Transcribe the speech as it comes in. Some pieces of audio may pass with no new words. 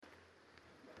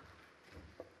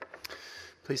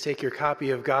Please take your copy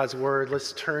of God's Word.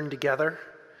 Let's turn together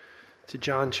to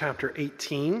John chapter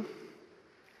 18.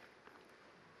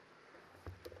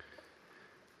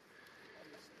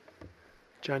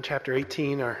 John chapter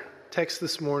 18, our text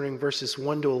this morning, verses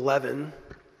 1 to 11.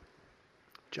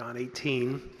 John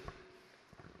 18.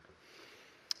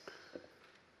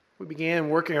 We began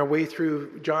working our way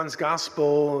through John's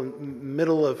Gospel in the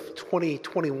middle of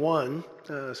 2021,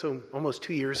 so almost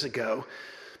 2 years ago.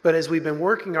 But as we've been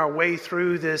working our way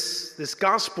through this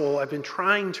gospel, I've been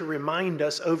trying to remind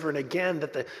us over and again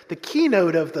that the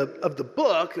keynote of the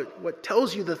book, what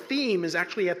tells you the theme, is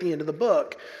actually at the end of the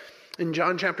book. In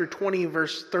John chapter 20,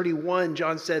 verse 31,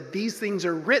 John said, "These things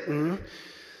are written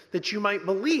that you might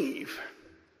believe."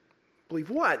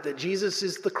 Believe what? That Jesus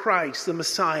is the Christ, the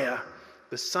Messiah,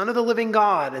 the Son of the living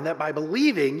God, and that by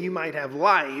believing you might have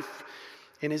life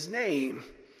in his name.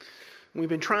 We've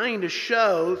been trying to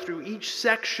show through each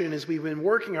section as we've been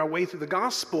working our way through the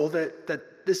gospel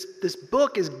that this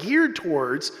book is geared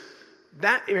towards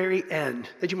that very end,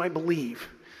 that you might believe,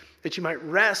 that you might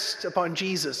rest upon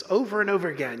Jesus over and over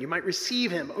again. You might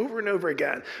receive him over and over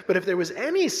again. But if there was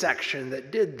any section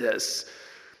that did this,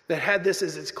 that had this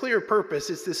as its clear purpose,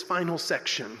 it's this final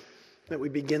section that we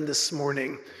begin this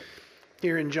morning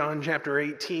here in John chapter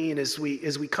 18 as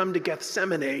we come to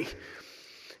Gethsemane.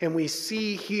 And we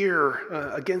see here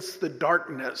against the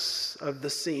darkness of the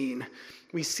scene,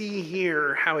 we see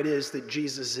here how it is that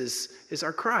Jesus is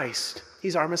our Christ.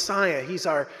 He's our Messiah. He's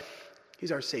our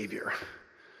Savior.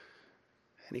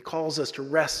 And he calls us to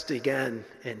rest again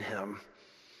in him.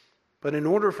 But in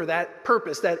order for that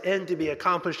purpose, that end to be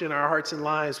accomplished in our hearts and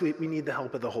lives, we need the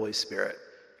help of the Holy Spirit.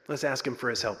 Let's ask him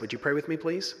for his help. Would you pray with me,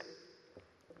 please?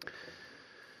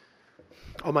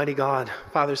 Almighty God,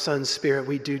 Father, Son, Spirit,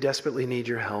 we do desperately need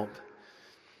your help.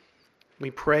 We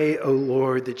pray, O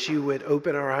Lord, that you would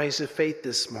open our eyes of faith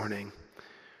this morning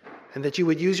and that you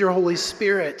would use your Holy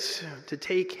Spirit to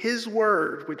take his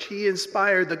word, which he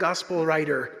inspired the gospel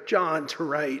writer, John, to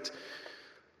write,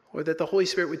 or that the Holy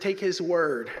Spirit would take his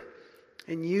word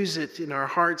and use it in our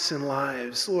hearts and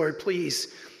lives. Lord,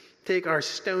 please take our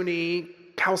stony,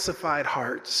 calcified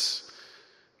hearts,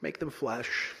 make them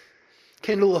flesh.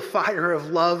 Kindle a fire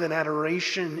of love and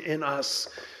adoration in us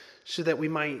so that we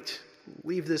might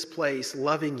leave this place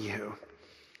loving you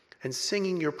and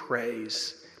singing your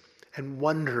praise and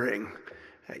wondering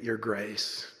at your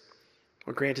grace.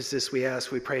 Lord, grant us this, we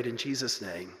ask, we pray it in Jesus'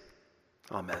 name.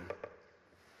 Amen.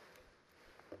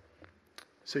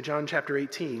 So John chapter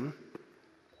 18,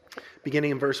 beginning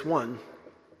in verse 1.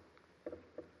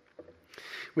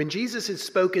 When Jesus had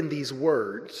spoken these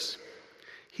words,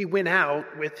 he went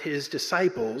out with his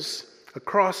disciples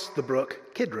across the brook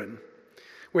Kidron,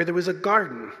 where there was a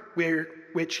garden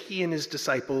which he and his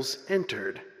disciples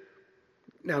entered.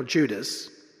 Now Judas,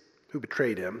 who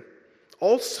betrayed him,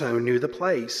 also knew the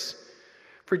place,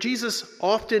 for Jesus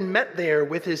often met there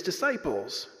with his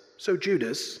disciples. So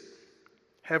Judas,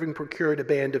 having procured a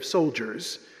band of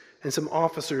soldiers and some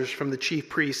officers from the chief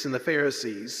priests and the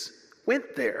Pharisees,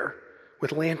 went there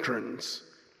with lanterns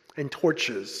and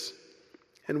torches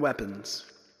and weapons.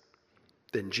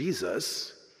 Then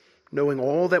Jesus, knowing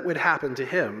all that would happen to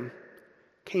him,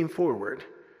 came forward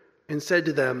and said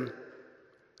to them,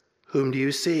 "Whom do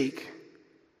you seek?"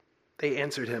 They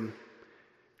answered him,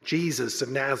 "Jesus of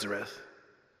Nazareth."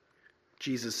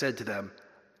 Jesus said to them,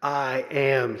 "I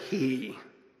am he."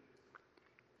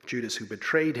 Judas, who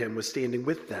betrayed him, was standing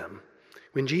with them.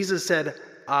 When Jesus said,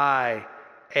 "I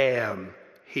am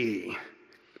he,"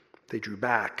 they drew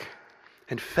back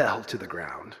and fell to the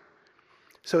ground.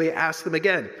 So he asked them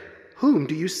again, "Whom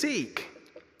do you seek?"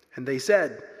 And they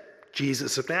said,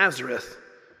 "Jesus of Nazareth."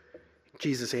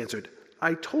 Jesus answered,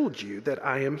 "I told you that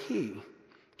I am he.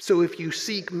 So if you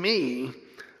seek me,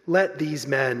 let these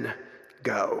men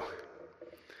go."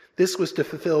 This was to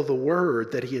fulfill the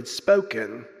word that he had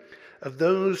spoken, "Of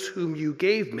those whom you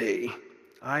gave me,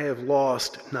 I have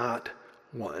lost not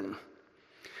one."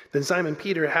 Then Simon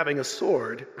Peter, having a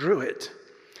sword, drew it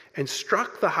and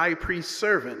struck the high priest's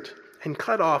servant and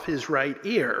cut off his right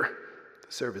ear.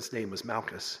 The servant's name was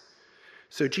Malchus.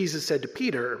 So Jesus said to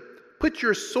Peter, "Put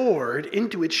your sword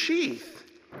into its sheath.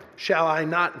 Shall I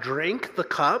not drink the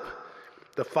cup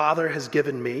the Father has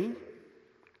given me?"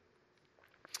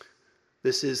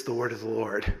 This is the word of the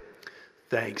Lord.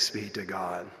 Thanks be to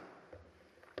God.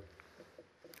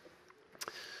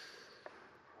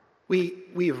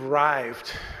 We've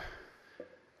arrived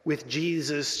with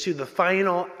Jesus to the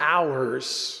final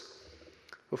hours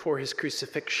before his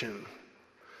crucifixion.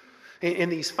 In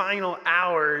these final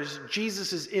hours,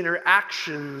 Jesus'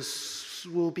 interactions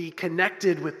will be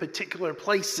connected with particular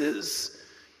places,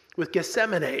 with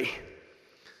Gethsemane,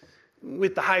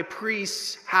 with the high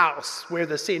priest's house where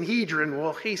the Sanhedrin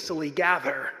will hastily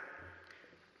gather,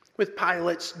 with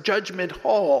Pilate's judgment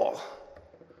hall,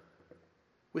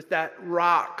 with that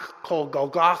rock called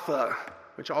Golgotha,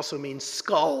 which also means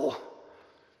skull,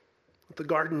 with the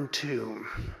garden tomb.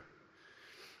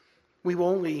 We will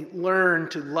only learn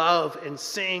to love and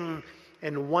sing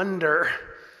and wonder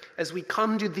as we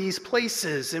come to these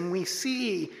places and we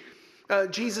see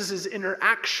Jesus'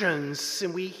 interactions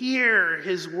and we hear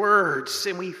his words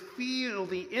and we feel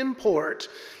the import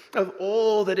of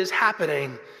all that is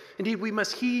happening. Indeed, we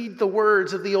must heed the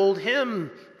words of the old hymn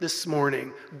this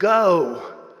morning.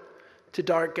 Go to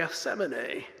dark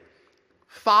Gethsemane.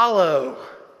 Follow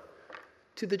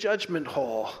to the judgment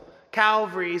hall.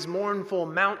 Calvary's mournful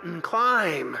mountain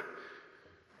climb.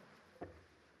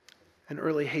 And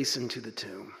early hasten to the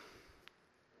tomb.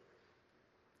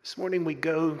 This morning we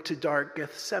go to dark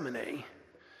Gethsemane.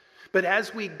 But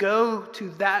as we go to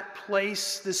that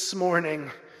place this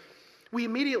morning, we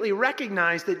immediately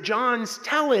recognize that John's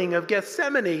telling of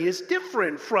Gethsemane is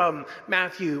different from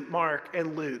Matthew, Mark,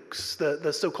 and Luke's,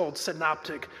 the so-called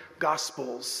synoptic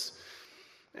gospels.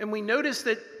 And we notice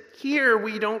that here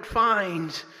we don't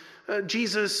find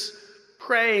Jesus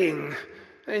praying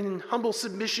in humble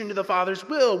submission to the Father's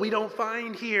will. We don't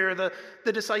find here the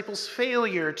disciples'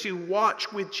 failure to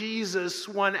watch with Jesus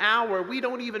 1 hour. We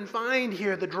don't even find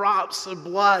here the drops of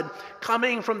blood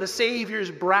coming from the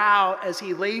Savior's brow as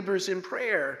he labors in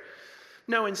prayer.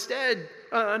 No, instead,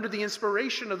 under the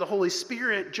inspiration of the Holy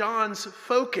Spirit, John's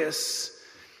focus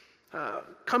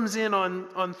comes in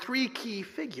on three key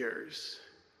figures,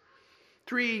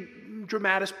 three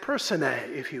dramatis personae,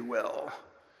 if you will.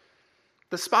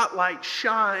 The spotlight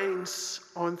shines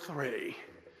on three.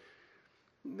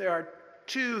 There are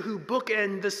two who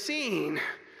bookend the scene.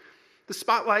 The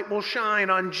spotlight will shine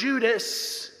on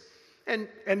Judas and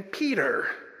Peter.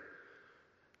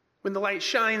 When the light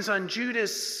shines on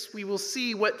Judas, we will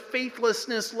see what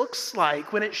faithlessness looks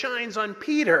like. When it shines on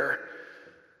Peter,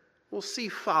 we'll see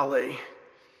folly.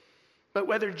 But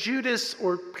whether Judas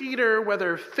or Peter,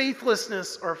 whether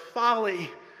faithlessness or folly,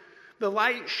 the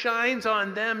light shines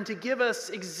on them to give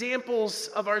us examples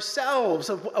of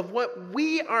ourselves, of what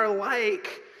we are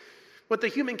like, what the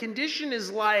human condition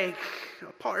is like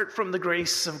apart from the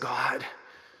grace of God.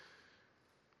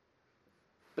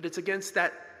 But it's against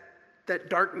that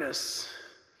darkness,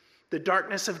 the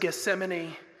darkness of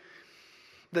Gethsemane,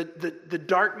 the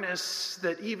darkness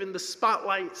that even the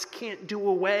spotlights can't do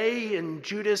away, and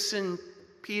Judas and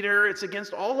Peter, it's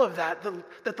against all of that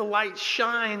the light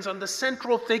shines on the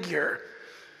central figure,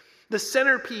 the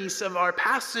centerpiece of our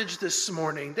passage this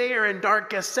morning. There in dark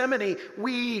Gethsemane,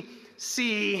 we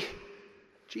see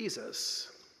Jesus.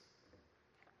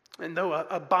 And though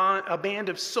a band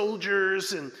of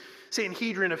soldiers and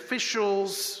Sanhedrin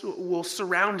officials will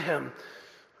surround him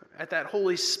at that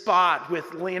holy spot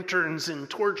with lanterns and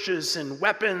torches and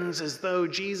weapons as though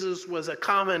Jesus was a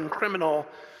common criminal,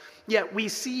 yet we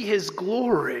see his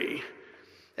glory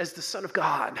as the Son of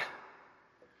God,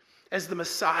 as the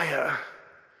Messiah,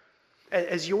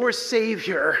 as your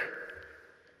Savior,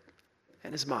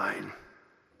 and as mine.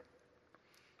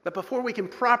 But before we can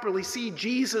properly see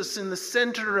Jesus in the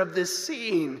center of this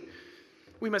scene,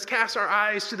 we must cast our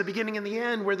eyes to the beginning and the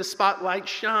end where the spotlight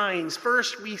shines.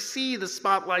 First, we see the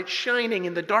spotlight shining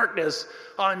in the darkness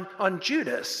on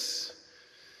Judas.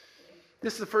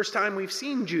 This is the first time we've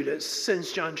seen Judas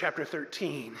since John chapter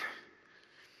 13.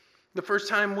 The first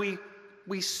time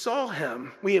we saw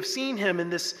him, we have seen him in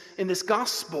this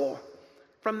gospel.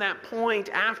 From that point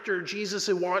after Jesus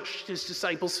had washed his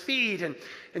disciples' feet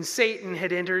and Satan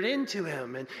had entered into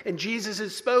him and Jesus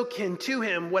had spoken to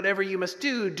him, whatever you must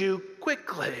do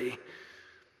quickly.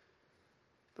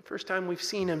 The first time we've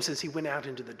seen him since he went out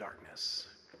into the darkness.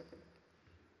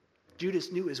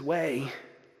 Judas knew his way.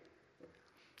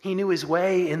 He knew his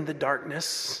way in the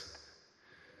darkness.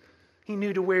 He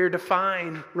knew where to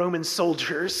find Roman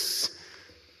soldiers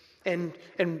and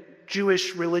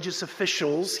Jewish religious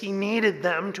officials. He needed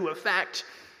them to effect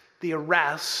the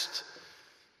arrest.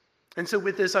 And so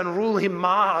with this unruly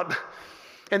mob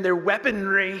and their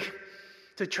weaponry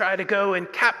to try to go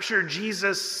and capture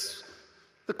Jesus,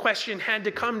 the question had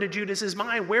to come to Judas's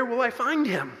mind, where will I find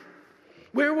him?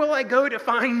 Where will I go to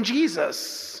find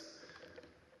Jesus?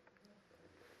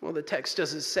 Well, the text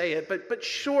doesn't say it, but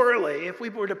surely if we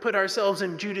were to put ourselves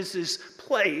in Judas's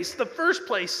place, the first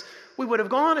place we would have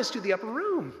gone is to the upper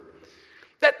room.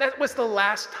 That was the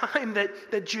last time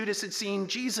that Judas had seen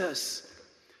Jesus,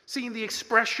 seen the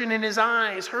expression in his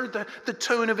eyes, heard the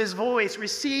tone of his voice,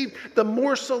 received the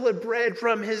morsel of bread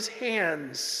from his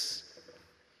hands.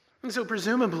 And so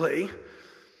presumably,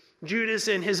 Judas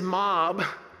and his mob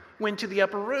went to the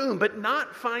upper room, but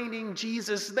not finding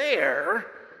Jesus there,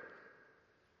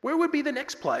 where would be the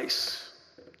next place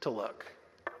to look?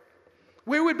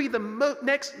 Where would be the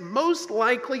next most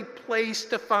likely place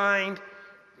to find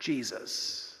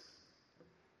Jesus?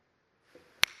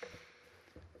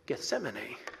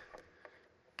 Gethsemane.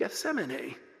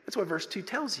 Gethsemane. That's what verse 2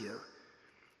 tells you.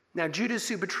 Now Judas,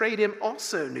 who betrayed him,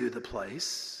 also knew the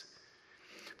place,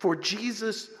 for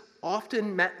Jesus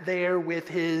often met there with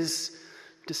his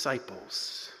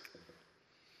disciples.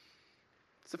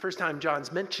 It's the first time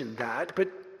John's mentioned that, but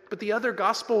the other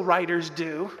gospel writers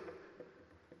do.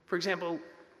 For example,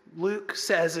 Luke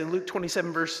says in Luke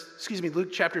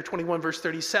chapter 21, verse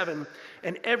 37,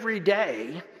 and every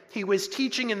day he was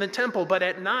teaching in the temple, but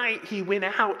at night he went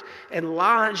out and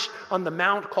lodged on the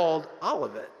mount called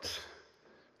Olivet.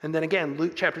 And then again,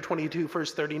 Luke chapter 22,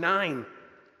 verse 39,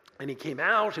 and he came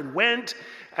out and went,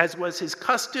 as was his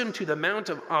custom, to the Mount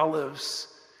of Olives,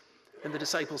 and the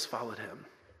disciples followed him.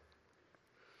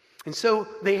 And so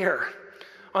there,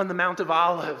 on the Mount of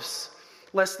Olives,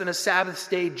 less than a Sabbath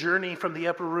day journey from the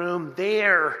upper room,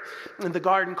 there in the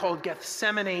garden called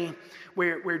Gethsemane,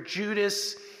 where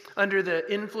Judas, under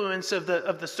the influence of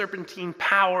the serpentine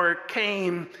power,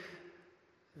 came,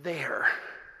 there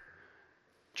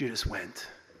Judas went.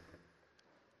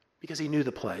 Because he knew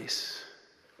the place.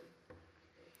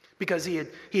 Because he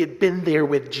had been there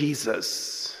with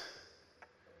Jesus.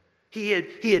 He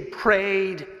had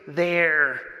prayed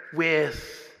there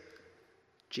with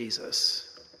Jesus.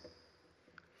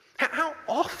 How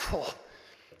awful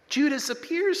Judas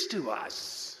appears to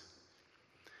us,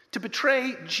 to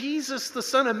betray Jesus, the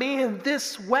Son of Man,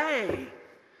 this way,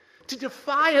 to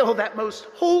defile that most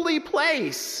holy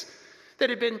place that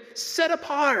had been set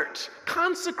apart,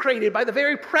 consecrated by the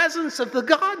very presence of the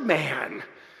God-man,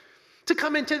 to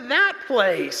come into that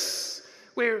place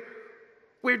where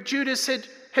Judas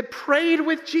had prayed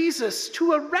with Jesus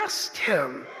to arrest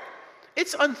him.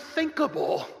 It's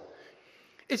unthinkable.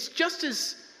 It's just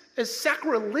as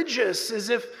sacrilegious as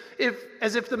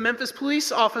if the Memphis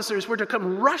police officers were to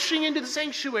come rushing into the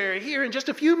sanctuary here in just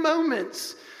a few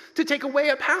moments to take away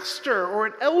a pastor or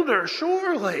an elder.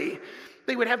 Surely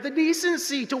they would have the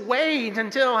decency to wait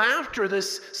until after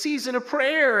this season of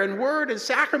prayer and word and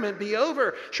sacrament be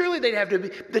over. Surely they'd have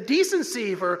the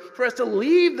decency for us to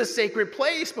leave the sacred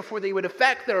place before they would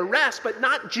effect their arrest, but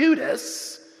not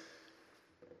Judas.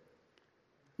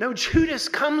 No, Judas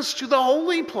comes to the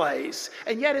holy place,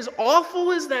 and yet as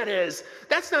awful as that is,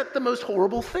 that's not the most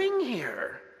horrible thing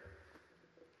here.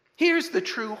 Here's the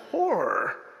true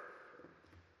horror.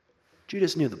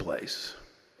 Judas knew the place.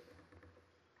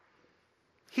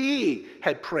 He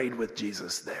had prayed with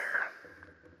Jesus there.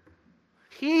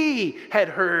 He had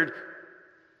heard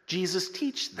Jesus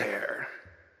teach there.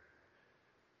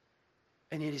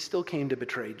 And yet he still came to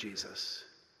betray Jesus.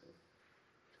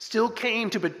 Still came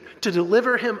to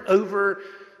deliver him over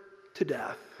to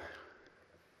death.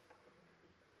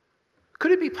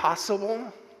 Could it be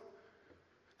possible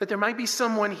that there might be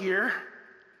someone here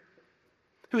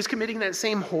who is committing that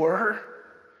same horror,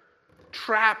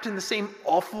 trapped in the same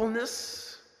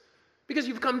awfulness? Because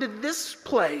you've come to this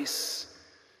place.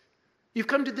 You've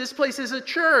come to this place as a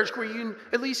church where you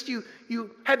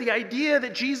had the idea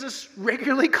that Jesus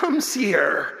regularly comes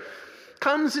here,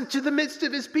 comes into the midst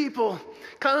of his people,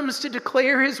 comes to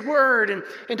declare his word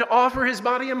and to offer his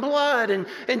body and blood and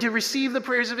to receive the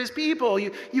prayers of his people.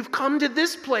 You've come to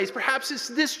this place. Perhaps it's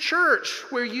this church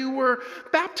where you were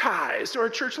baptized, or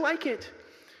a church like it.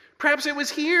 Perhaps it was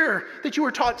here that you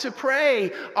were taught to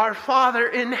pray, "Our Father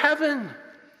in heaven."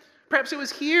 Perhaps it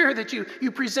was here that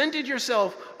you presented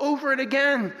yourself over and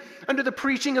again under the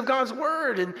preaching of God's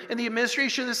word and the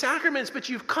administration of the sacraments, but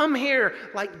you've come here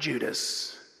like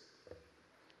Judas.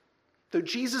 Though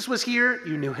Jesus was here,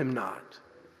 you knew him not.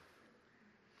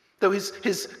 Though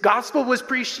his gospel was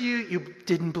preached to you, you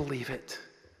didn't believe it.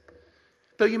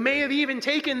 Though you may have even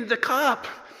taken the cup,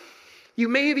 you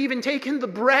may have even taken the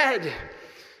bread,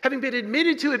 having been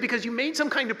admitted to it because you made some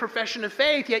kind of profession of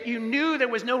faith, yet you knew there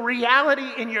was no reality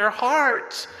in your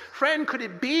heart. Friend, could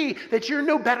it be that you're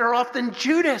no better off than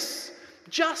Judas,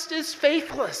 just as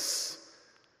faithless?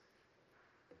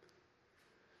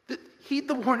 Heed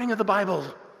the warning of the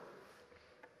Bible.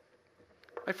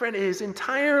 My friend, it is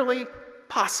entirely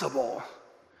possible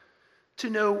to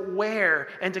know where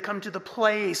and to come to the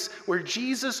place where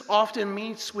Jesus often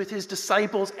meets with his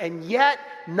disciples and yet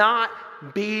not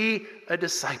be a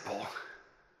disciple.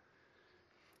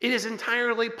 It is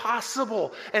entirely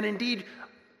possible, and indeed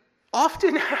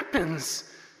often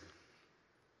happens,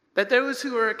 that those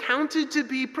who are accounted to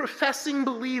be professing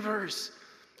believers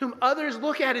whom others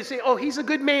look at and say, oh, he's a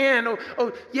good man.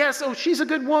 Oh, yes, oh, she's a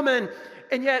good woman.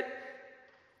 And yet,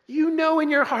 you know in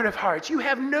your heart of hearts, you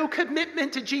have no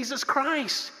commitment to Jesus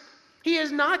Christ. He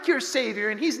is not your Savior,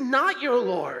 and he's not your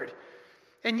Lord.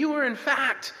 And you are, in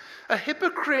fact, a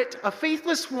hypocrite, a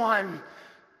faithless one,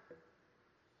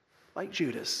 like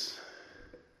Judas.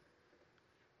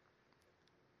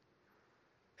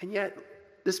 And yet,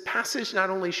 this passage not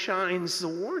only shines the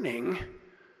warning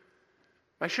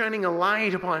by shining a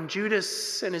light upon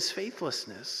Judas and his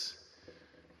faithlessness,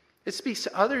 it speaks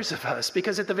to others of us,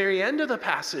 because at the very end of the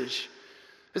passage,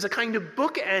 as a kind of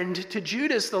bookend to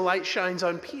Judas, the light shines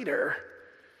on Peter,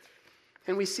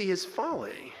 and we see his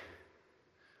folly.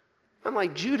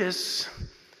 Unlike Judas,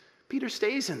 Peter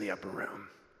stays in the upper room.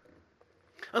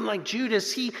 Unlike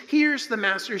Judas, he hears the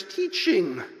master's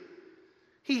teaching.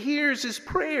 He hears his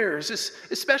prayers,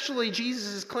 especially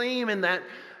Jesus' claim in that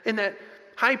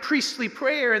high priestly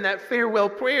prayer, in that farewell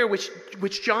prayer,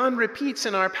 which John repeats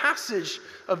in our passage,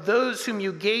 of those whom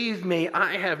you gave me,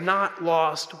 I have not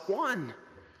lost one.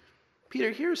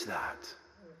 Peter hears that.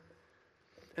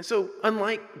 And so,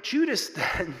 unlike Judas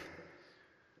then,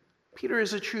 Peter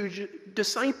is a true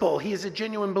disciple. He is a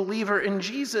genuine believer in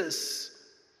Jesus.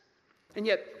 And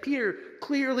yet, Peter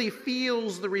clearly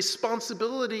feels the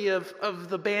responsibility of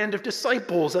the band of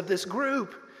disciples, of this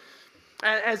group.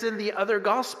 As in the other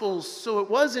Gospels, so it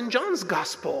was in John's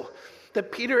Gospel,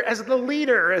 that Peter, as the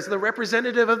leader, as the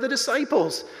representative of the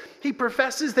disciples, he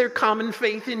professes their common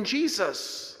faith in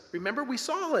Jesus. Remember, we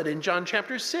saw it in John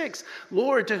chapter 6.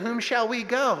 Lord, to whom shall we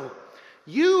go?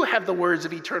 You have the words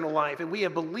of eternal life, and we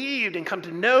have believed and come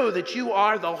to know that you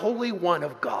are the Holy One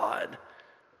of God.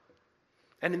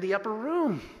 And in the upper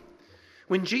room,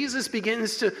 when Jesus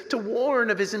begins to warn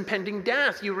of his impending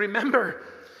death, you remember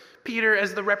Peter,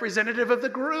 as the representative of the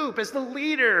group, as the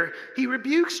leader, he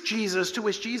rebukes Jesus, to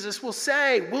which Jesus will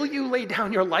say, will you lay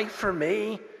down your life for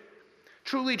me?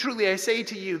 Truly, truly, I say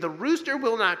to you, the rooster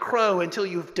will not crow until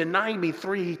you've denied me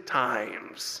 3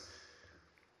 times.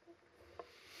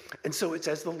 And so it's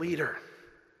as the leader,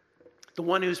 the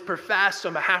one who's professed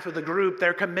on behalf of the group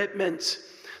their commitment,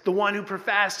 the one who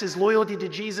professed his loyalty to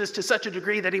Jesus to such a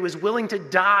degree that he was willing to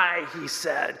die, he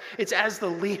said. It's as the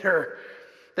leader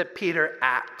that Peter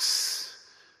acts.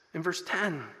 In verse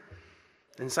 10,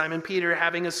 and Simon Peter,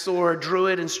 having a sword, drew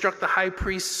it and struck the high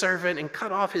priest's servant and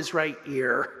cut off his right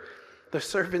ear. The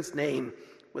servant's name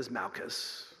was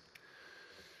Malchus.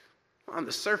 On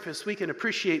the surface, we can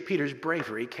appreciate Peter's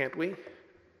bravery, can't we?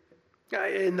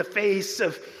 In the face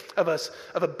of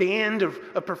a band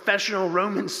of professional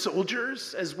Roman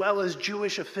soldiers, as well as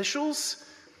Jewish officials,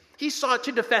 he sought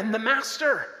to defend the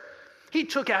master. He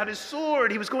took out his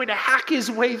sword. He was going to hack his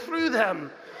way through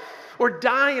them, or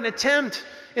die in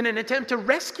an attempt to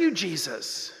rescue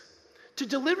Jesus, to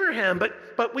deliver him.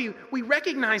 But we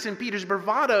recognize in Peter's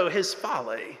bravado his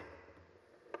folly.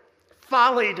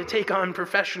 Folly to take on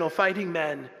professional fighting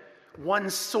men, one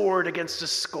sword against a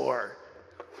score.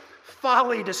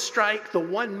 Folly to strike the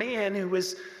one man who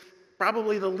was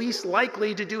probably the least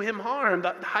likely to do him harm,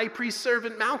 the high priest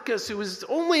servant Malchus, who was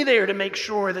only there to make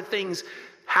sure that things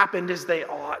happened as they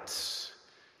ought.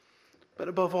 But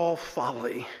above all,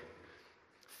 folly.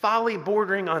 Folly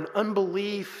bordering on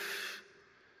unbelief.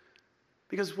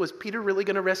 Because was Peter really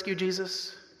going to rescue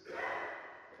Jesus?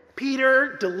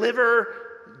 Peter deliver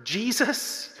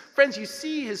Jesus? Friends, you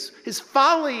see his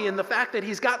folly in the fact that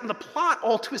he's gotten the plot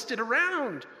all twisted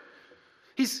around.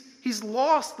 He's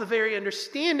lost the very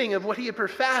understanding of what he had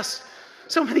professed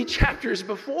so many chapters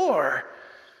before.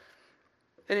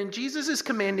 And in Jesus'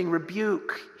 commanding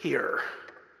rebuke here,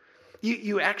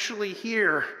 you actually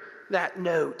hear that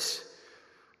note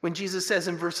when Jesus says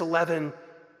in verse 11,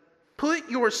 put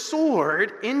your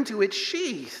sword into its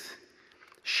sheath.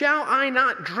 Shall I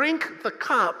not drink the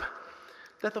cup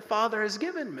that the Father has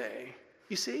given me?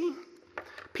 You see,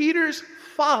 Peter's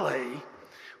folly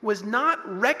was not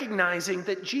recognizing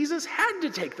that Jesus had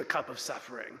to take the cup of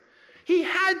suffering. He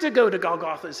had to go to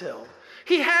Golgotha's hill.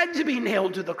 He had to be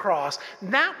nailed to the cross.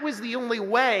 That was the only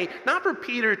way, not for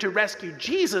Peter to rescue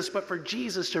Jesus, but for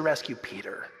Jesus to rescue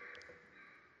Peter.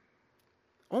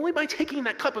 Only by taking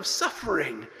that cup of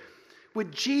suffering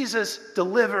would Jesus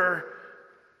deliver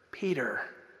Peter.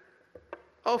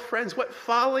 Oh, friends, what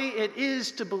folly it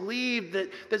is to believe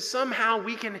that somehow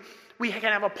we can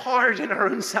have a part in our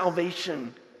own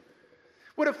salvation.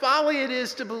 What a folly it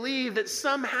is to believe that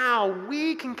somehow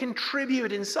we can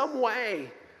contribute in some way,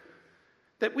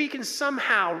 that we can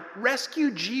somehow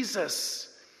rescue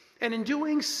Jesus, and in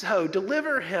doing so,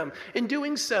 deliver him, in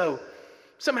doing so,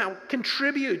 somehow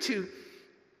contribute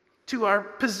to our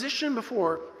position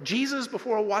before Jesus,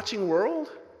 before a watching world.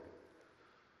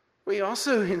 We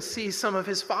also can see some of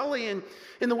his folly in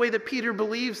the way that Peter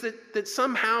believes that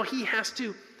somehow he has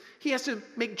to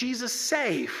make Jesus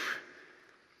safe.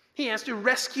 He has to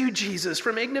rescue Jesus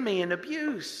from ignominy and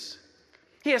abuse.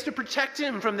 He has to protect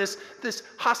him from this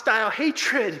hostile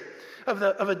hatred of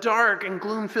a dark and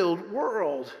gloom-filled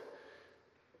world.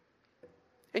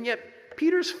 And yet,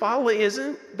 Peter's folly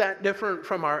isn't that different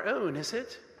from our own, is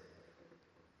it?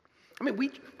 I mean,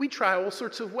 we try all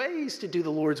sorts of ways to do the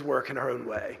Lord's work in our own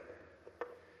way.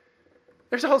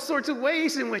 There's all sorts of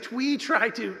ways in which we try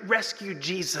to rescue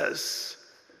Jesus.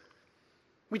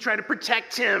 We try to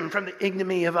protect him from the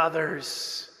ignominy of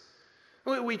others.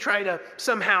 We try to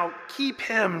somehow keep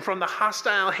him from the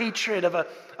hostile hatred of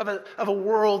a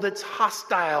world that's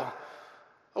hostile,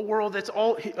 a world that's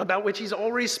about which he's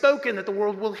already spoken, that the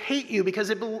world will hate you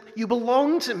because you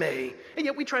belong to me. And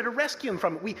yet we try to rescue him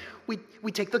from it.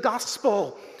 We take the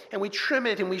gospel and we trim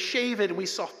it and we shave it and we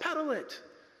soft pedal it.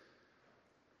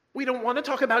 We don't want to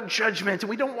talk about judgment, and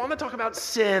we don't want to talk about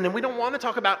sin, and we don't want to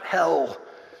talk about hell.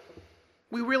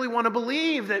 We really want to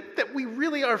believe that we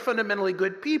really are fundamentally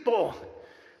good people,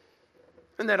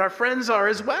 and that our friends are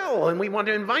as well, and we want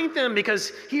to invite them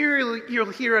because here you'll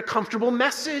hear a comfortable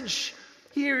message.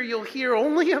 Here you'll hear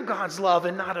only of God's love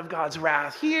and not of God's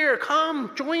wrath. Here,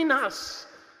 come, join us.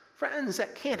 Friends,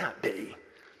 that cannot be.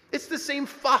 It's the same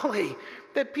folly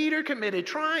that Peter committed,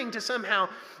 trying to somehow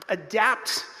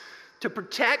adapt, to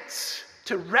protect,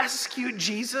 to rescue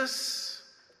Jesus.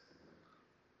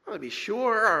 Well, to be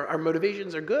sure, our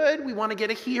motivations are good. We want to get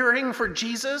a hearing for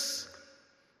Jesus.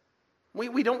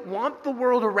 We don't want the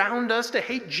world around us to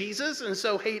hate Jesus and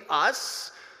so hate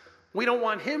us. We don't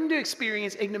want him to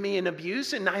experience ignominy and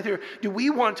abuse, and neither do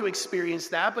we want to experience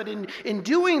that. But in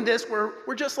doing this,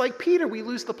 we're just like Peter. We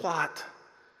lose the plot.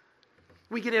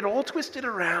 We get it all twisted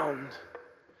around.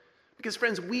 Because,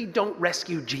 friends, we don't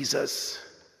rescue Jesus.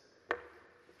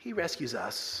 He rescues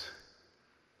us.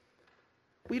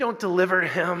 We don't deliver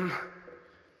him.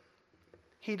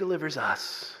 He delivers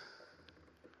us.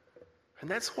 And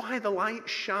that's why the light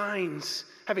shines,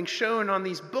 having shone on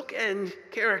these bookend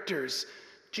characters,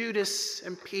 Judas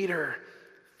and Peter,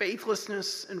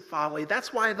 faithlessness and folly.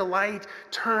 That's why the light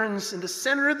turns in the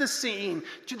center of the scene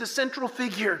to the central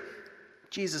figure,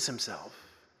 Jesus himself.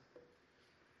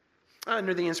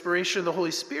 Under the inspiration of the Holy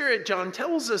Spirit, John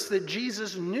tells us that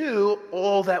Jesus knew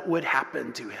all that would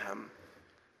happen to him.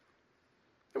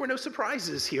 There were no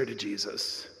surprises here to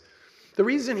Jesus. The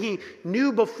reason he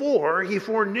knew before, he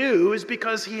foreknew, is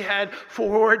because he had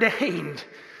foreordained,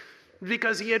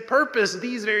 because he had purposed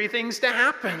these very things to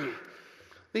happen.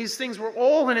 These things were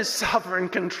all in his sovereign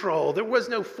control. There was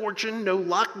no fortune, no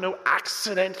luck, no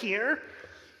accident here.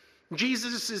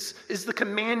 Jesus is the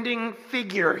commanding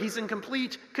figure. He's in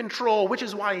complete control, which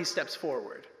is why he steps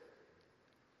forward.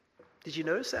 Did you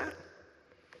notice that?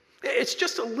 It's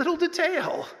just a little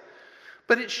detail,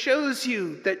 but it shows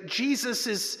you that Jesus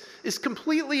is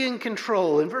completely in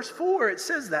control. In verse 4, it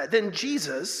says that. Then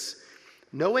Jesus,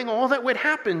 knowing all that would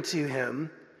happen to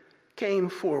him, came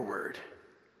forward.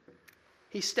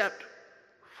 He stepped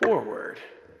forward.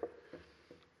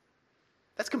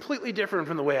 That's completely different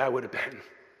from the way I would have been.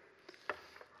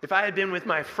 If I had been with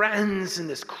my friends and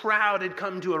this crowd had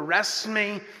come to arrest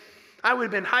me, I would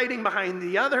have been hiding behind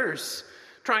the others,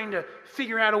 trying to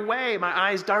figure out a way, my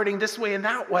eyes darting this way and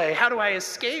that way. How do I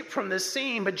escape from this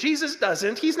scene? But Jesus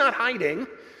doesn't. He's not hiding.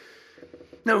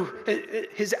 No,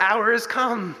 his hour has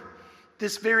come.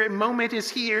 This very moment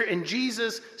is here, and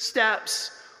Jesus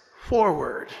steps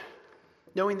forward.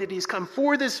 Knowing that he's come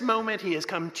for this moment, he has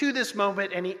come to this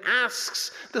moment, and he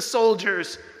asks the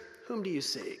soldiers, "Whom do you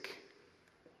seek?"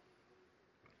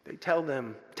 They tell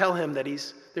him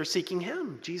that they're seeking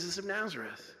him, Jesus of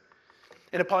Nazareth.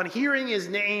 And upon hearing his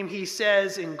name, he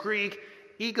says in Greek,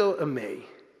 "Ego eimi."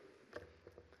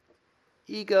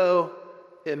 Ego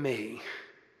eimi.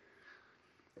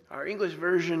 Our English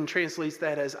version translates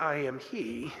that as "I am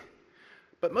he,"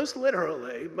 but most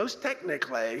literally, most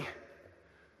technically,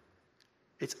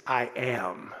 it's "I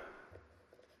am."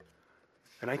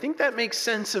 And I think that makes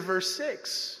sense of verse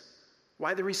 6.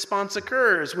 Why the response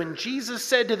occurs. When Jesus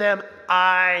said to them,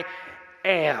 "I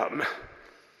am,"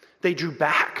 they drew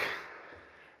back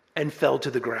and fell to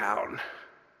the ground.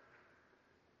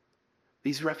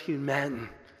 These ruffian men,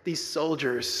 these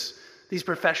soldiers, these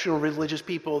professional religious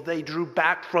people, they drew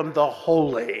back from the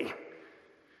holy.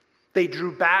 They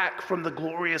drew back from the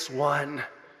glorious one.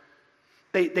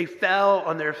 They fell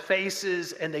on their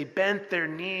faces and they bent their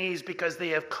knees because they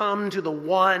have come to the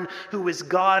one who is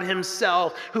God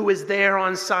himself, who is there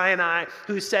on Sinai,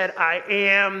 who said, I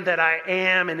am that I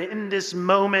am. And in this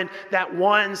moment, that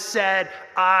one said,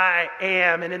 I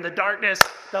am. And in the darkness,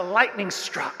 the lightning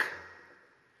struck.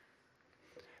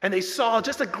 And they saw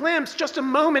just a glimpse, just a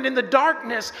moment in the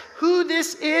darkness, who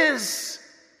this is,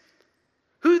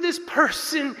 who this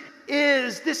person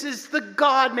is. This is the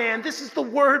God-man. This is the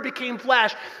Word became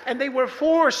flesh. And they were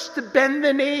forced to bend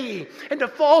the knee and to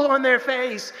fall on their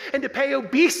face and to pay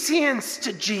obeisance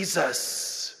to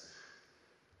Jesus.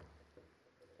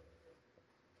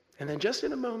 And then just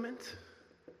in a moment,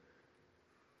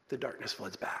 the darkness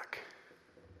floods back.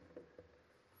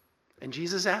 And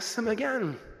Jesus asks them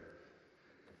again,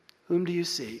 whom do you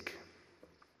seek?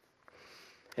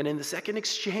 And in the second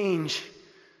exchange,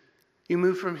 you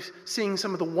move from seeing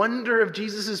some of the wonder of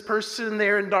Jesus' person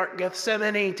there in dark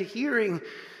Gethsemane to hearing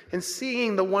and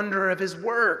seeing the wonder of his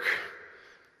work.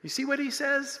 You see what he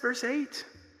says, verse 8?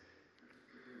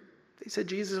 They said,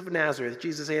 Jesus of Nazareth.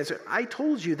 Jesus answered, I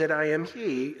told you that I am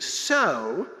he.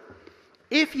 So,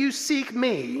 if you seek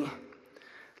me,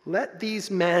 let these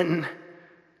men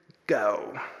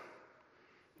go.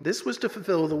 This was to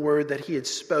fulfill the word that he had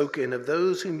spoken. Of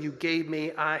those whom you gave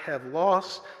me, I have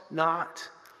lost not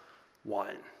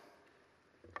one.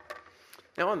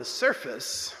 Now, on the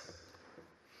surface,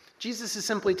 Jesus is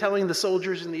simply telling the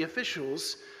soldiers and the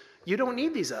officials, you don't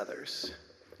need these others.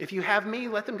 If you have me,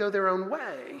 let them go their own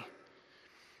way.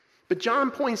 But John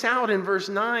points out in verse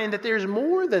 9 that there's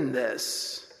more than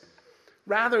this.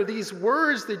 Rather, these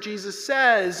words that Jesus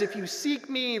says, if you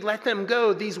seek me, let them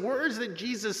go, these words that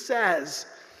Jesus says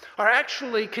are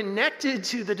actually connected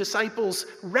to the disciples'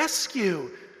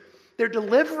 rescue, their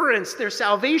deliverance, their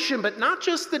salvation, but not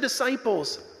just the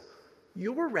disciples,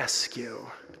 your rescue,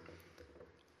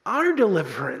 our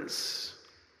deliverance,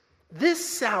 this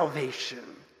salvation.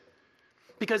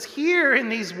 Because here in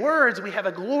these words, we have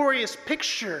a glorious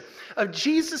picture of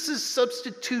Jesus'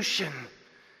 substitution,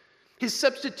 his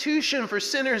substitution for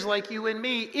sinners like you and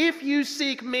me. If you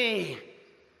seek me,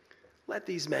 let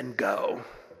these men go.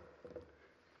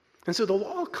 And so the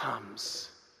law comes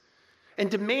and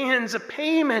demands a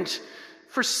payment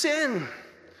for sin,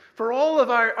 for all of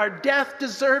our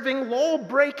death-deserving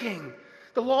law-breaking.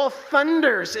 The law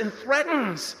thunders and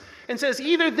threatens and says,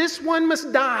 either this one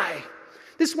must die,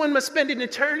 this one must spend an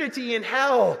eternity in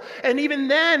hell, and even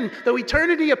then, though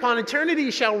eternity upon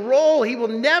eternity shall roll, he will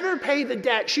never pay the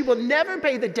debt, she will never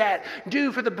pay the debt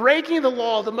due for the breaking of the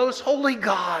law of the most holy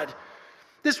God.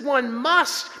 This one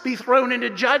must be thrown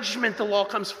into judgment. The law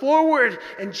comes forward,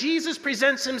 and Jesus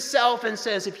presents himself and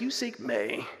says, if you seek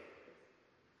me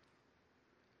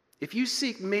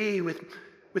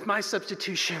with my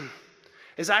substitution,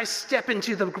 as I step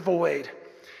into the void,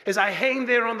 as I hang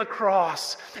there on the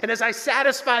cross, and as I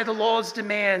satisfy the law's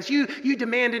demands, you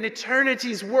demand an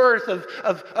eternity's worth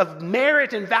of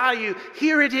merit and value.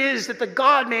 Here it is that the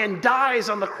God-man dies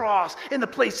on the cross in the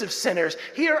place of sinners.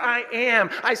 Here I am.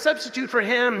 I substitute for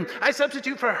him. I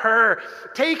substitute for her.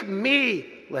 Take me.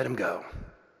 Let him go.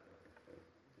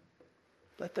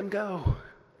 Let them go.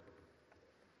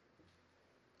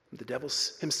 The devil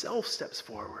himself steps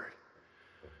forward,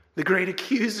 the great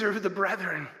accuser of the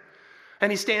brethren.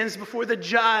 And he stands before the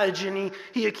judge and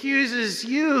he accuses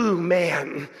you,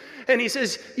 man. And he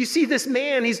says, you see this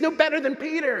man, he's no better than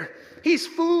Peter. He's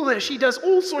foolish. He does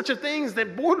all sorts of things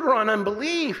that border on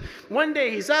unbelief. One day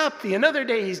he's up, the another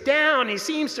day he's down. He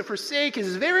seems to forsake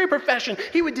his very profession.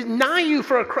 He would deny you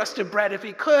for a crust of bread if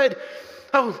he could.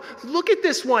 Oh, look at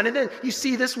this one. And then you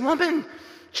see this woman.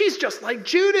 She's just like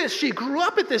Judas. She grew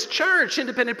up at this church,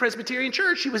 Independent Presbyterian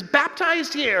Church. She was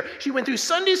baptized here. She went through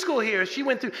Sunday school here. She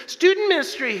went through student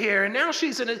ministry here. And now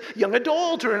she's a young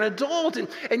adult or an adult.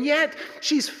 And yet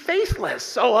she's faithless.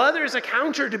 So others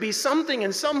account her to be something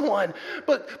and someone.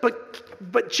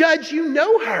 But Judge, you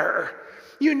know her.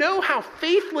 You know how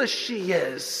faithless she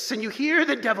is. And you hear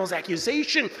the devil's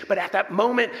accusation. But at that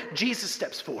moment, Jesus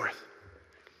steps forth.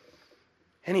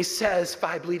 And he says,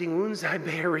 5 bleeding wounds I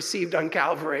bear received on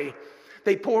Calvary.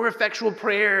 They pour effectual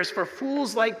prayers for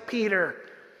fools like Peter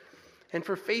and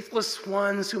for faithless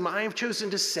ones whom I have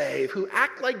chosen to save, who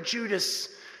act like Judas,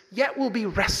 yet will be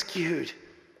rescued.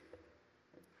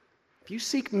 If you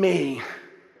seek me,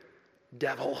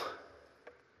 devil,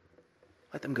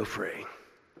 let them go free.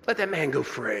 Let that man go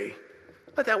free.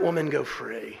 Let that woman go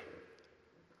free.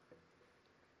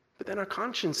 But then our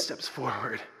conscience steps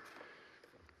forward.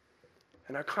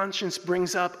 And our conscience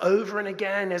brings up over and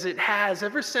again, as it has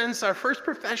ever since our first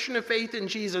profession of faith in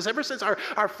Jesus, ever since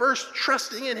our first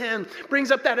trusting in him,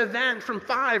 brings up that event from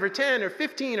 5 or 10 or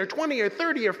 15 or 20 or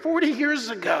 30 or 40 years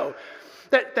ago.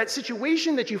 That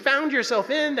situation that you found yourself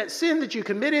in, that sin that you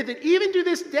committed, that even to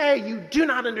this day you do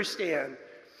not understand.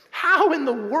 How in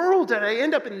the world did I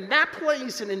end up in that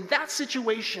place and in that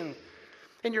situation?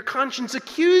 And your conscience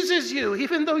accuses you,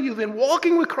 even though you've been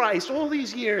walking with Christ all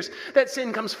these years, that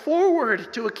sin comes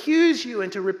forward to accuse you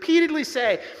and to repeatedly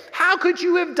say, how could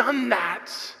you have done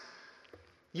that?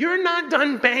 You're not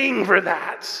done paying for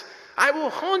that. I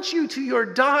will haunt you to your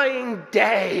dying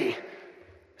day.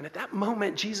 And at that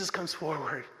moment, Jesus comes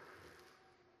forward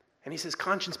and he says,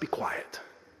 conscience, be quiet.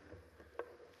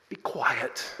 Be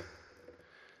quiet.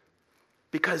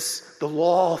 Because the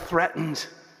law threatened.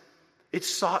 It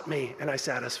sought me, and I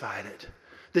satisfied it.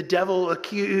 The devil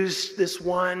accused this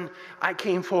one. I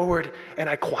came forward, and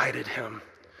I quieted him.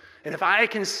 And if I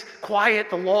can quiet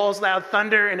the law's loud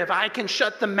thunder, and if I can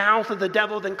shut the mouth of the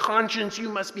devil, then conscience, you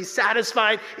must be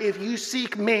satisfied. If you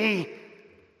seek me,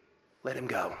 let him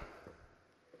go.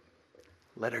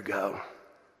 Let her go.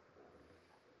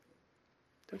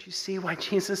 Don't you see why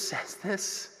Jesus says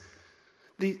this?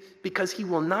 Because he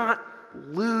will not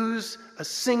lose a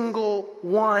single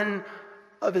one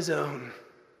of his own.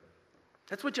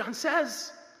 That's what John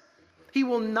says. He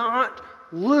will not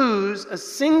lose a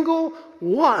single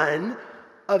one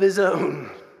of his own.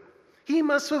 He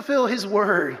must fulfill his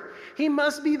word. He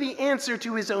must be the answer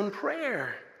to his own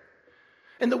prayer.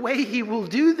 And the way he will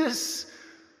do this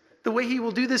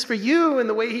for you and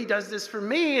the way he does this for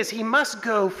me is he must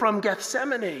go from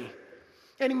Gethsemane.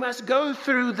 And he must go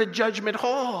through the judgment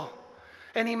hall.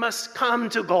 And he must come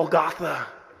to Golgotha.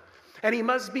 And he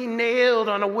must be nailed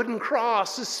on a wooden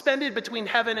cross, suspended between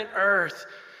heaven and earth.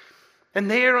 And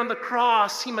there on the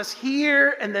cross, he must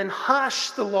hear and then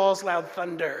hush the law's loud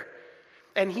thunder.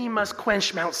 And he must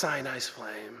quench Mount Sinai's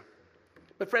flame.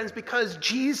 But friends, because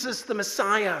Jesus the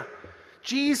Messiah,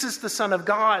 Jesus the Son of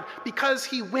God, because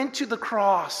he went to the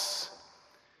cross,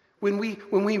 when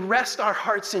we rest our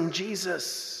hearts in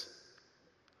Jesus,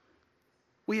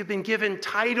 we have been given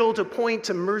title to point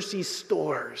to mercy's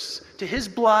stores, to his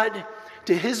blood,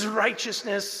 to his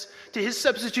righteousness, to his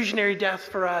substitutionary death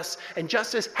for us. And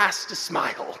justice has to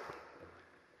smile.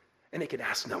 And it can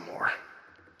ask no more.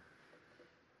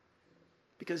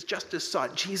 Because justice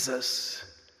sought Jesus.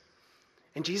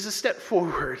 And Jesus stepped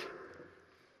forward.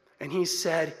 And he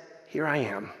said, here I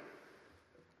am.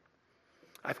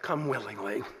 I've come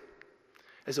willingly.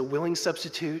 As a willing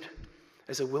substitute,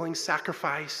 as a willing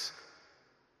sacrifice.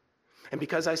 And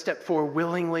because I stepped forward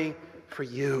willingly for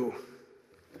you,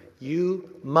 you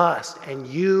must and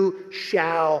you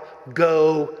shall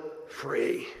go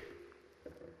free.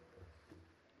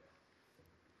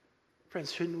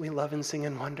 Friends, shouldn't we love and sing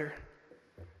and wonder?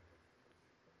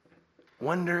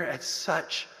 Wonder at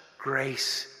such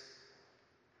grace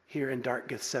here in dark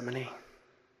Gethsemane.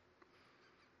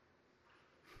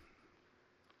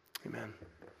 Amen.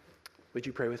 Would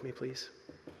you pray with me, please?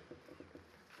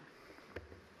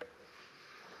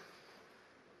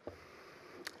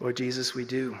 Lord Jesus, we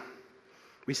do.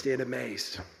 We stand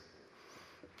amazed.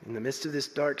 In the midst of this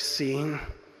dark scene,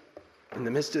 in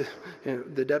the midst of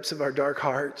the depths of our dark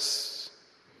hearts,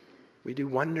 we do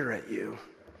wonder at you.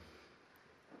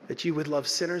 That you would love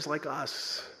sinners like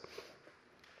us.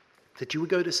 That you would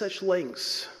go to such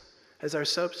lengths as our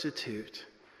substitute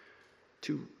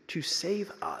to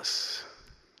save us.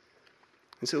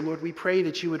 And so, Lord, we pray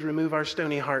that you would remove our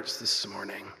stony hearts this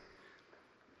morning.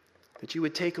 That you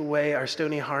would take away our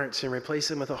stony hearts and replace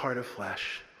them with a heart of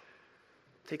flesh.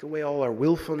 Take away all our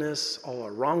willfulness, all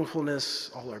our wrongfulness,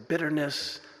 all our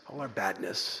bitterness, all our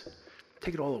badness.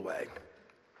 Take it all away.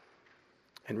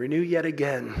 And renew yet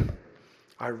again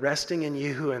our resting in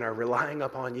you and our relying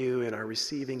upon you and our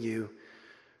receiving you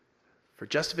for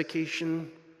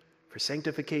justification, for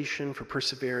sanctification, for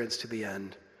perseverance to the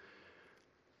end.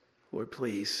 Lord,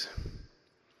 please,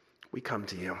 we come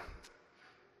to you.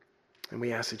 And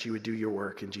we ask that you would do your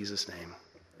work in Jesus' name.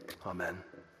 Amen.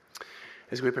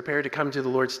 As we prepare to come to the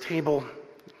Lord's table,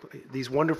 these wonderful